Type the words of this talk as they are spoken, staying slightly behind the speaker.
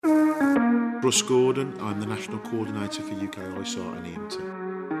Russ Gauden, I'm the National Coordinator for UK ISAR and EMT.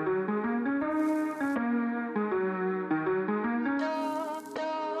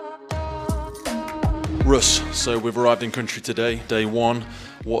 Russ, so we've arrived in country today, day one.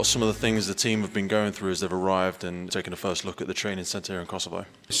 What are some of the things the team have been going through as they've arrived and taken a first look at the training centre here in Kosovo?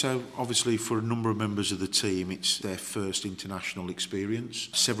 So obviously for a number of members of the team it's their first international experience.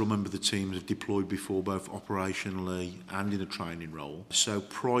 Several members of the team have deployed before, both operationally and in a training role. So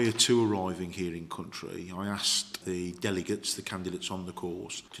prior to arriving here in country, I asked the delegates, the candidates on the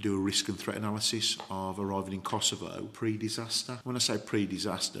course, to do a risk and threat analysis of arriving in Kosovo pre-disaster. When I say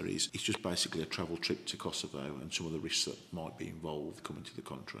pre-disaster, it's just basically a travel trip to Kosovo and some of the risks that might be involved coming to the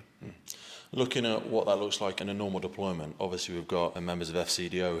country. Looking at what that looks like in a normal deployment, obviously we've got members of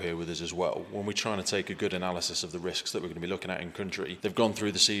FCDO here with us as well. When we're trying to take a good analysis of the risks that we're going to be looking at in country, they've gone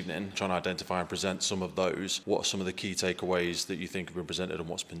through this evening trying to identify and present some of those. What are some of the key takeaways that you think have been presented and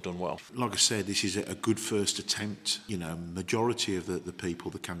what's been done well? Like I said, this is a good first attempt. You know, majority of the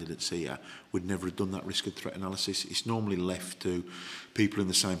people, the candidates here, would never have done that risk and threat analysis. It's normally left to people in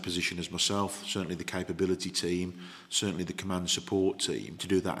the same position as myself, certainly the capability team, certainly the command support team, to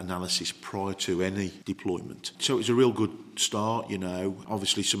do that analysis prior to any deployment. So it's a real good start, you know.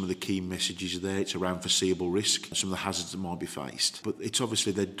 Obviously some of the key messages are there. It's around foreseeable risk, some of the hazards that might be faced. But it's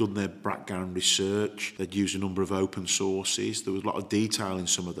obviously they'd done their background research, they'd used a number of open sources, there was a lot of detail in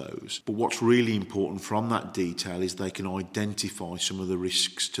some of those. But what's really important from that detail is they can identify some of the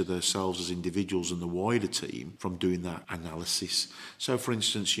risks to themselves as individuals and the wider team from doing that analysis. So for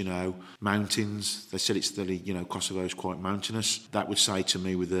instance, you know, mountains, they said Kosovo is quite mountainous. That would say to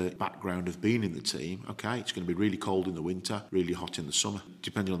me, with the background of being in the team, okay, it's going to be really cold in the winter, really hot in the summer.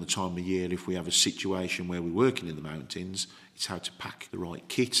 Depending on the time of year, if we have a situation where we're working in the mountains, it's how to pack the right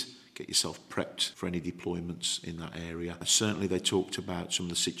kit, get yourself prepped for any deployments in that area. Certainly they talked about some of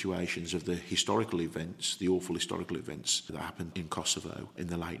the situations of the historical events, the awful historical events that happened in Kosovo in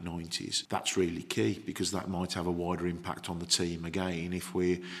the late 90s. That's really key because that might have a wider impact on the team again if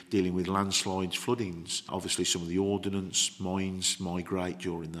we're dealing with landslides, floodings. Obviously some of the ordnance, mines migrate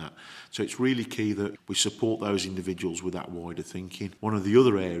during that. So it's really key that we support those individuals with that wider thinking. One of the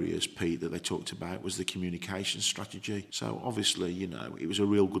other areas, Pete, that they talked about was the communication strategy. So obviously, you know, it was a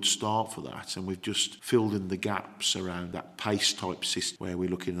real good start for that, and we've just filled in the gaps around that PACE type system where we're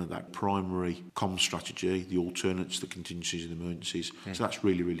looking at that primary comm strategy, the alternates, the contingencies and emergencies. So that's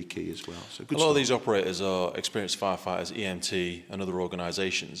really, really key as well. So good a lot of start. these operators are experienced firefighters, EMT and other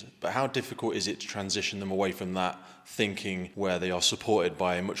organisations, but how difficult is it to transition them away from that thinking where they are supported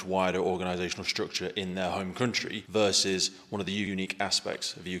by a much wider organisational structure in their home country versus one of the unique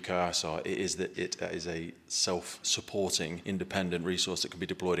aspects of UK ISAR? It is that it is a self-supporting independent resource that can be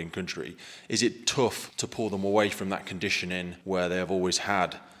deployed in country. Is it tough to pull them away from that conditioning where they have always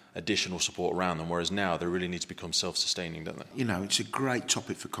had additional support around them, whereas now they really need to become self-sustaining, don't they? You know, it's a great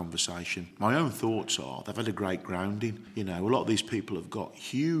topic for conversation. My own thoughts are they've had a great grounding. You know, a lot of these people have got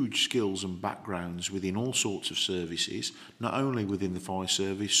huge skills and backgrounds within all sorts of services, not only within the fire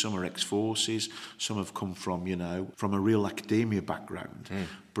service, some are ex-forces, some have come from, you know, from a real academia background.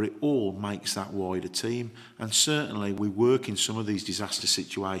 But it all makes that wider team. And certainly we work in some of these disaster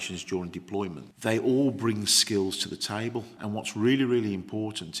situations during deployment. They all bring skills to the table. And what's really, really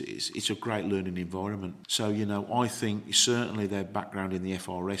important is it's a great learning environment. So, you know, I think certainly their background in the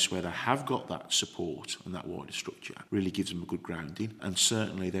FRS, where they have got that support and that wider structure, really gives them a good grounding. And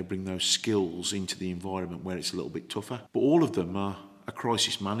certainly they bring those skills into the environment where it's a little bit tougher. But all of them are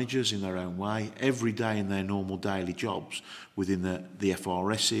crisis managers in their own way, every day in their normal daily jobs within the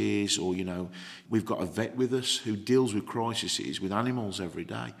FRSs, or, you know, we've got a vet with us who deals with crises with animals every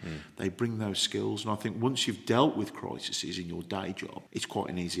day. They bring those skills, and I think once you've dealt with crises in your day job, it's quite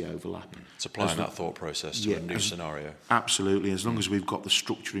an easy overlap. It's applying that thought process to a new scenario. Absolutely, as long as we've got the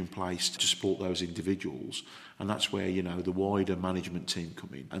structure in place to support those individuals. And that's where, you know, the wider management team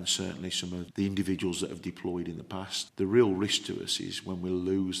come in, and certainly some of the individuals that have deployed in the past. The real risk to us is when we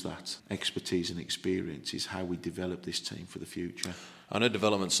lose that expertise and experience, is how we develop this team for the future. I know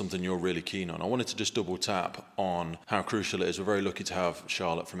development's something you're really keen on. I wanted to just double tap on how crucial it is. We're very lucky to have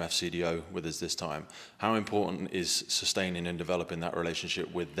Charlotte from FCDO with us this time. How important is sustaining and developing that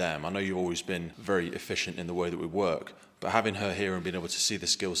relationship with them? I know you've always been very efficient in the way that we work, but having her here and being able to see the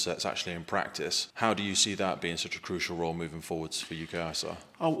skill sets actually in practice, how do you see that being such a crucial role moving forwards for UK ISAR?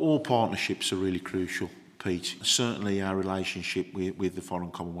 All partnerships are really crucial. Pete. Certainly our relationship with the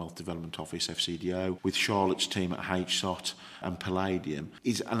Foreign Commonwealth Development Office, FCDO, with Charlotte's team at HSOT and Palladium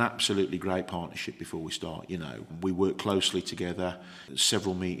is an absolutely great partnership before we start. We work closely together,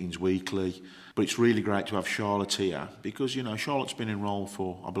 several meetings weekly. But it's really great to have Charlotte here because, Charlotte's been enrolled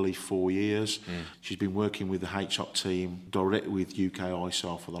for, I believe, 4 years. She's been working with the HSOT team directly with UK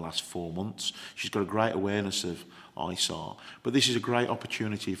ISAR for the last 4 months. She's got a great awareness of ISAR. But this is a great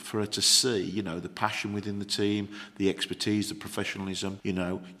opportunity for her to see, the passion within the team, the expertise, the professionalism.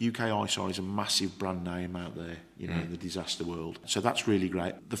 UK ISAR is a massive brand name out there, in the disaster world. So that's really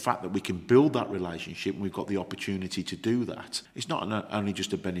great. The fact that we can build that relationship and we've got the opportunity to do that, it's not only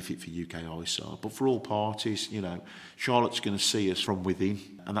just a benefit for UK ISAR, but for all parties. Charlotte's going to see us from within,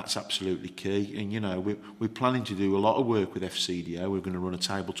 and that's absolutely key. And, we're planning to do a lot of work with FCDO. We're going to run a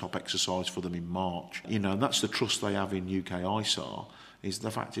tabletop exercise for them in March. And that's the trust they have in UK ISAR.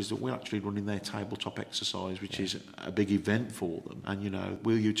 The fact is that we're actually running their tabletop exercise, which is a big event for them. And,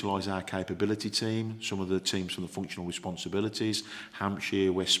 we'll utilise our capability team, some of the teams from the functional responsibilities,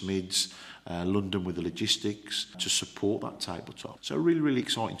 Hampshire, West Mids, London with the logistics, to support that tabletop. So really, really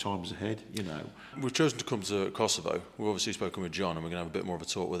exciting times ahead, We've chosen to come to Kosovo. We've obviously spoken with John and we're going to have a bit more of a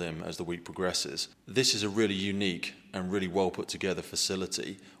talk with him as the week progresses. This is a really unique and really well put together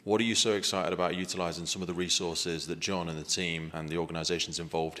facility. What are you so excited about utilising some of the resources that John and the team and the organisations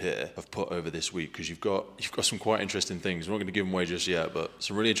involved here have put over this week? Because you've got some quite interesting things. We're not going to give them away just yet, but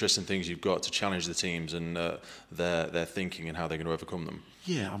some really interesting things you've got to challenge the teams and their thinking and how they're going to overcome them.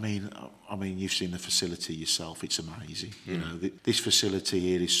 Yeah, I mean, you've seen the facility yourself. It's amazing. This facility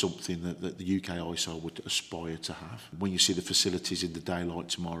here is something that the UK ISAR would aspire to have. When you see the facilities in the daylight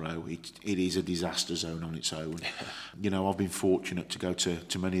tomorrow, it is a disaster zone on its own. I've been fortunate to go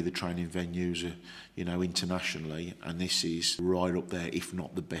to many of the training venues, internationally, and this is right up there, if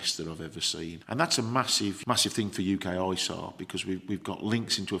not the best that I've ever seen. And that's a massive, massive thing for UK ISAR because we've got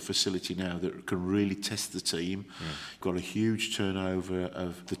links into a facility now that can really test the team. We've got a huge turnover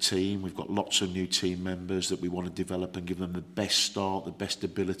of the team. We've got lots of new team members that we want to develop and give them the best start, the best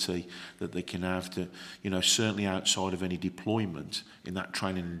ability that they can have to, certainly outside of any deployment in that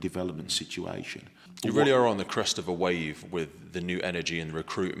training and development situation. You really are on the crest of a wave with the new energy and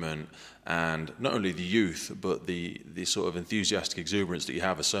recruitment, and not only the youth, but the sort of enthusiastic exuberance that you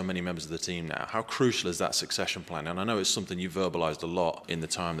have as so many members of the team now. How crucial is that succession plan? And I know it's something you've verbalised a lot in the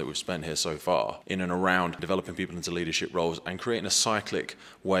time that we've spent here so far, in and around developing people into leadership roles and creating a cyclic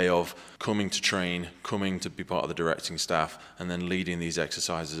way of coming to train, coming to be part of the directing staff, and then leading these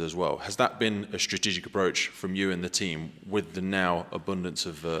exercises as well. Has that been a strategic approach from you and the team with the now abundance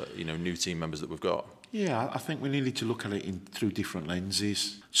of new team members that we've got? Yeah, I think we needed to look at it through different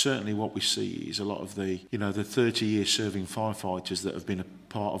lenses. Certainly what we see is a lot of the 30-year serving firefighters that have been a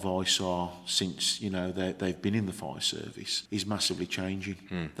part of ISAR since, they've been in the fire service is massively changing.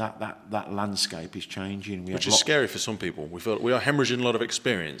 That landscape is changing. Which is scary for some people. We feel we are hemorrhaging a lot of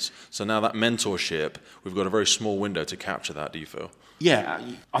experience. So now that mentorship, we've got a very small window to capture that, do you feel? Yeah,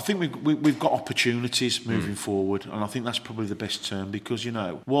 I think we've got opportunities moving forward, and I think that's probably the best term because,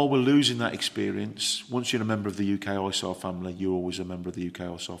 while we're losing that experience, once you're a member of the UK ISAR family, you're always a member of the UK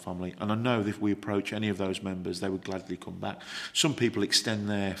ISAR family. And I know that if we approach any of those members, they would gladly come back. Some people extend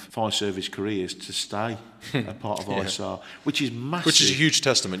their fire service careers to stay a part of ISAR, which is massive. Which is a huge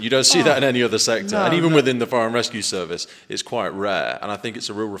testament. You don't see that in any other sector. And even within the Fire and Rescue Service, it's quite rare. And I think it's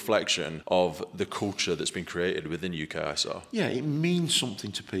a real reflection of the culture that's been created within UK ISAR. Yeah, it means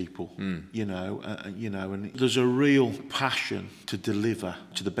something to people, and there's a real passion to deliver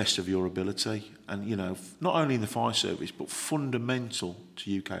to the best of your ability. And, not only in the fire service, but fundamental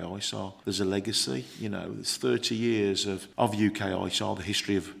to UK ISAR. There's a legacy, there's 30 years of UK ISAR, the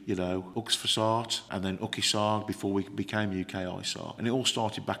history of, Uxfasart and then UKISAR before we became UK ISAR. And it all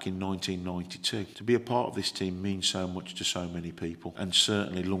started back in 1992. To be a part of this team means so much to so many people, and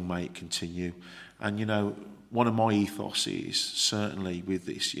certainly long may it continue. And, one of my ethos is certainly with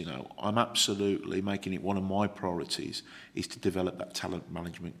this, I'm absolutely making it one of my priorities is to develop that talent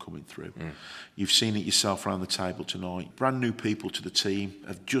management coming through. You've seen it yourself around the table tonight. Brand new people to the team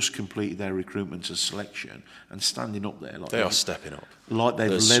have just completed their recruitment and selection and standing up there. They are stepping up. Like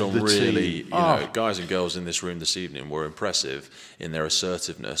they've led the team. There's some really, guys and girls in this room this evening were impressive in their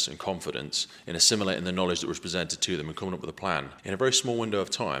assertiveness and confidence in assimilating the knowledge that was presented to them and coming up with a plan in a very small window of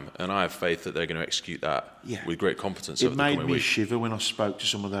time. And I have faith that they're going to execute that with great competence over the coming week. It made me shiver when I spoke to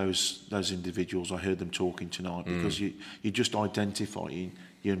some of those individuals. I heard them talking tonight because You're just identifying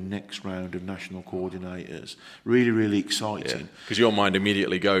your next round of national coordinators. Really, really exciting. Because your mind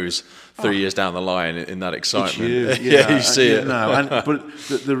immediately goes 3 years down the line in that excitement. It's you, You see it. But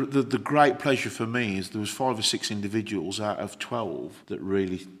the great pleasure for me is there was 5 or 6 individuals out of 12 that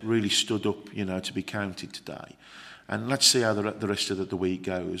really stood up, to be counted today. And let's see how the rest of the week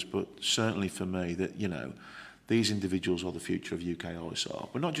goes. But certainly for me, that these individuals are the future of UK ISAR.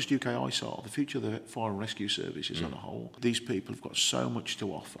 But not just UK ISAR, the future of the fire and rescue services on a whole. These people have got so much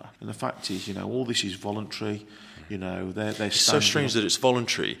to offer. And the fact is, all this is voluntary. They're It's so strange that it's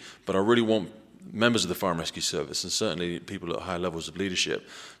voluntary, but I really want members of the Fire and Rescue Service, and certainly people at high levels of leadership,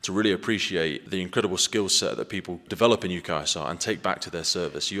 to really appreciate the incredible skill set that people develop in UK ISAR and take back to their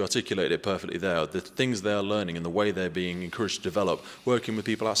service. You articulated it perfectly there, the things they're learning and the way they're being encouraged to develop, working with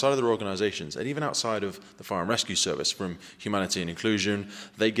people outside of their organisations and even outside of the Fire and Rescue Service from humanity and inclusion.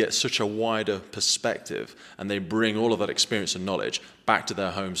 They get such a wider perspective and they bring all of that experience and knowledge back to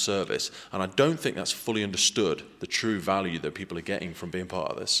their home service. And I don't think that's fully understood, the true value that people are getting from being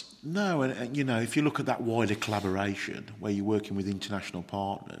part of this. No, and if you look at that wider collaboration where you're working with international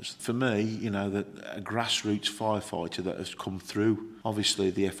partners, for me, that a grassroots firefighter that has come through,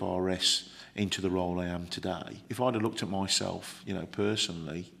 obviously the FRS, into the role I am today. If I'd have looked at myself,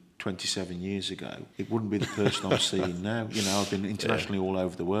 personally, 27 years ago, it wouldn't be the person I'm seeing now. I've been internationally all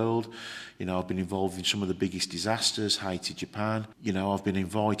over the world. I've been involved in some of the biggest disasters, Haiti, Japan. I've been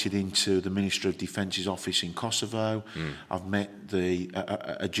invited into the Minister of Defence's office in Kosovo. I've met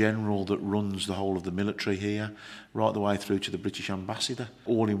a general that runs the whole of the military here, right the way through to the British ambassador,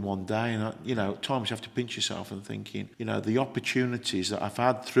 all in one day. And, at times you have to pinch yourself and thinking, the opportunities that I've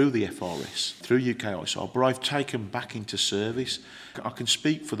had through the FRS, through UK ISAR, but I've taken back into service. I can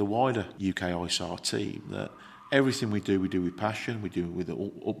speak for the wider UK ISAR team that everything we do with passion, we do it with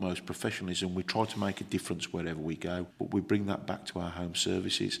the utmost professionalism. We try to make a difference wherever we go, but we bring that back to our home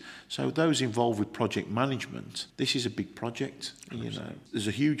services. So those involved with project management, this is a big project. There's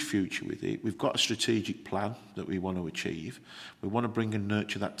a huge future with it. We've got a strategic plan that we want to achieve. We want to bring and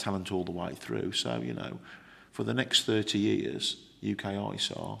nurture that talent all the way through. So, for the next 30 years, UK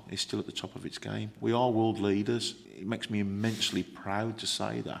ISAR is still at the top of its game. We are world leaders. It makes me immensely proud to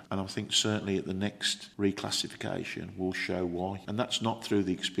say that. And I think certainly at the next reclassification, we'll show why. And that's not through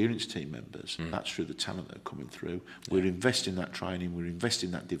the experienced team members. That's through the talent that are coming through. We're investing that training. We're investing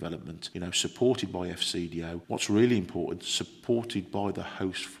that development, supported by FCDO. What's really important, supported by the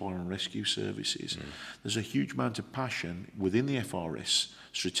host fire and rescue services. There's a huge amount of passion within the FRS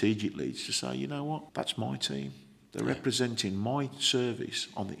strategic leads to say, that's my team. They're representing my service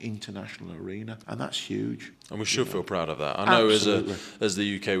on the international arena, and that's huge. And we should feel proud of that. I know Absolutely. as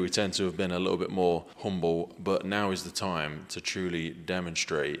the UK, we tend to have been a little bit more humble, but now is the time to truly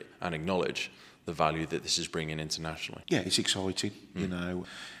demonstrate and acknowledge the value that this is bringing internationally. Yeah, it's exciting,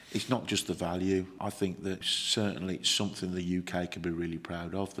 It's not just the value. I think that certainly it's something the UK can be really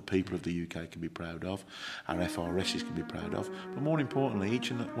proud of. The people of the UK can be proud of. Our FRSs can be proud of. But more importantly,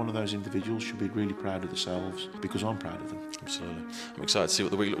 each and one of those individuals should be really proud of themselves because I'm proud of them. Absolutely. I'm excited to see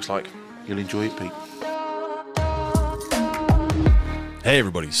what the week looks like. You'll enjoy it, Pete. Hey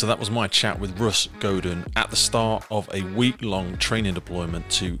everybody, so that was my chat with Russ Gauden at the start of a week-long training deployment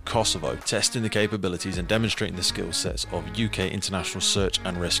to Kosovo, testing the capabilities and demonstrating the skill sets of UK International Search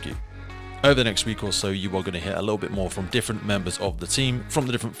and Rescue. Over the next week or so, you are going to hear a little bit more from different members of the team, from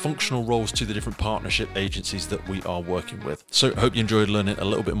the different functional roles to the different partnership agencies that we are working with. So hope you enjoyed learning a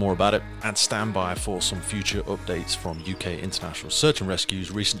little bit more about it, and stand by for some future updates from UK International Search and Rescue's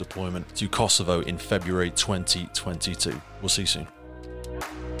recent deployment to Kosovo in February 2022. We'll see you soon.